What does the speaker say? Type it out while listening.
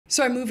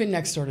So I move in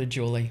next door to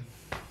Julie.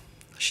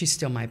 She's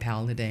still my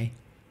pal today.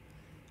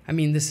 I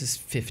mean, this is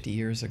 50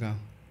 years ago.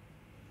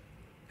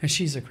 And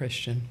she's a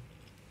Christian.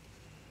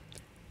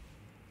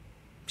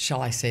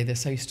 Shall I say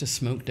this? I used to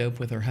smoke dope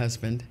with her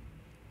husband.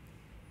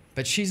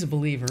 But she's a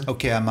believer.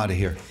 Okay, I'm out of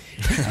here.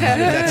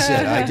 That's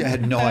it. I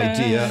had no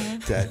idea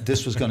that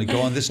this was going to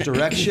go in this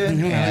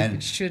direction. No, and I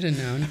should have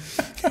known.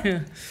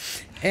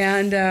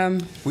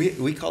 And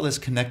we call this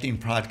connecting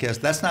podcast.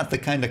 That's not the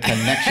kind of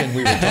connection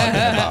we were talking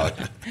about.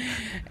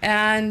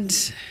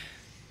 And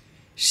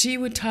she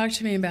would talk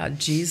to me about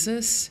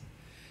Jesus,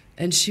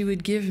 and she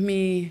would give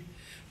me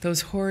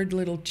those horrid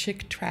little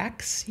chick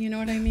tracts. You know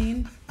what I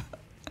mean?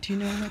 Do you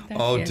know what that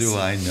is? Oh, do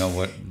I know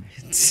what?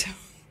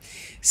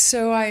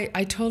 So I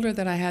told her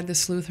that I had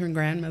this Lutheran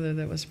grandmother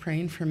that was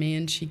praying for me,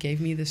 and she gave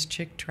me this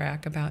chick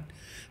tract about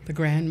the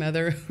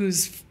grandmother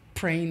who's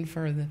praying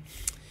for the...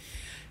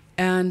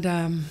 And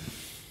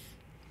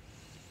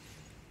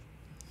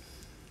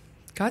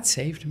God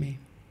saved me.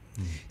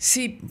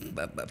 See,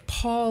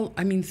 Paul,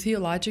 I mean,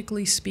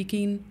 theologically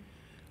speaking,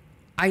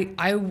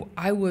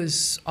 I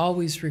was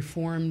always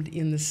Reformed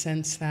in the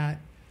sense that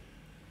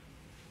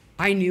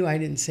I knew I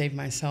didn't save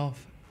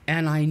myself,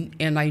 and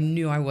I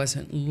knew I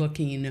wasn't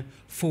looking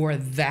for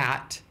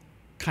that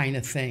kind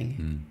of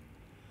thing.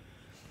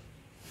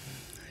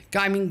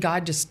 I mean,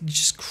 God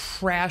just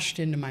crashed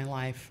into my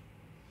life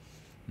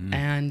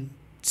and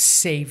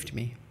saved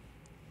me.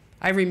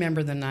 I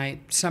remember the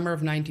night, summer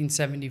of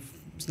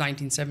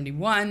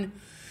 1971.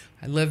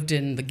 I lived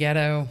in the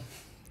ghetto,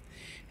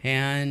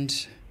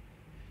 and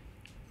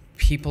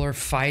people are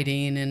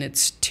fighting, and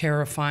it's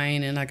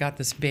terrifying, and I got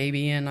this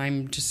baby, and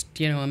I'm just,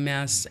 a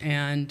mess.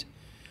 And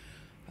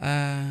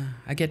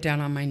I get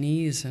down on my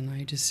knees, and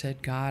I just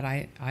said, God,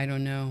 I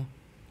don't know.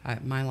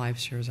 My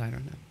life's yours. I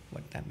don't know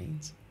what that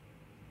means.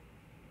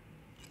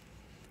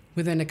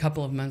 Within a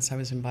couple of months, I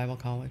was in Bible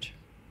college.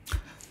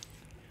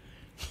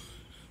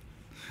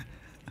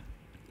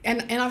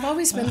 And I've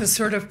always been the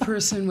sort of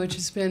person which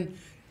has been,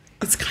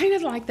 it's kind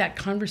of like that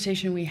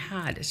conversation we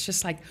had. It's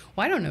just like,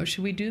 well, I don't know,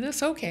 should we do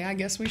this? Okay, I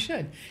guess we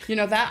should.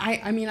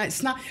 I mean,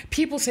 it's not,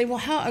 people say, well,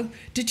 how,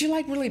 did you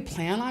really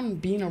plan on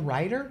being a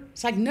writer?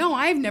 It's like, no,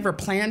 I've never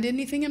planned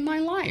anything in my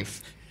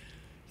life.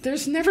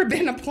 There's never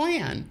been a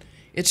plan.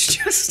 It's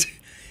just,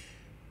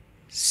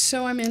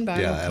 so I'm in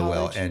Bible college.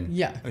 Well,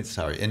 and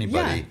sorry,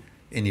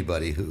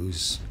 anybody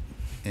who's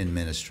in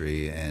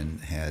ministry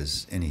and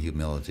has any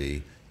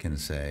humility can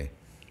say,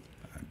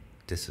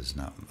 this is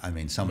not, I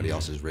mean, somebody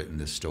else has written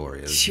this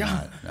story. It's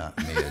not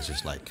me. It's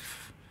just like,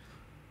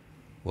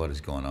 what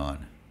is going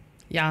on?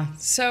 Yeah.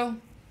 So,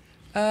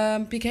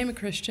 became a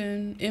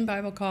Christian in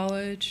Bible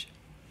college,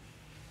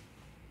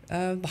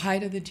 the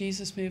height of the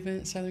Jesus movement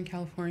in Southern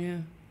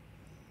California.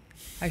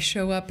 I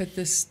show up at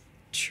this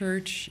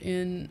church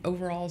in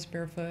overalls,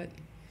 barefoot,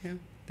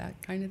 that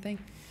kind of thing.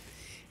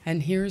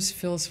 And here's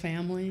Phil's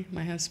family,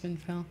 my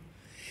husband, Phil.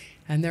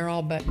 And they're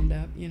all buttoned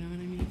up, you know what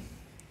I mean?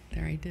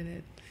 There, I did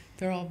it.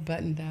 They're all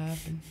buttoned up,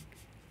 and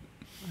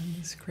I'm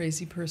this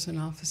crazy person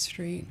off the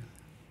street.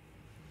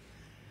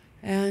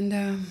 And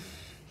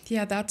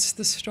that's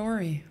the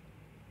story.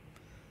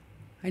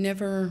 I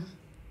never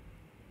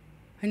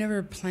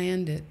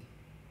planned it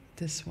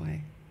this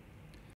way.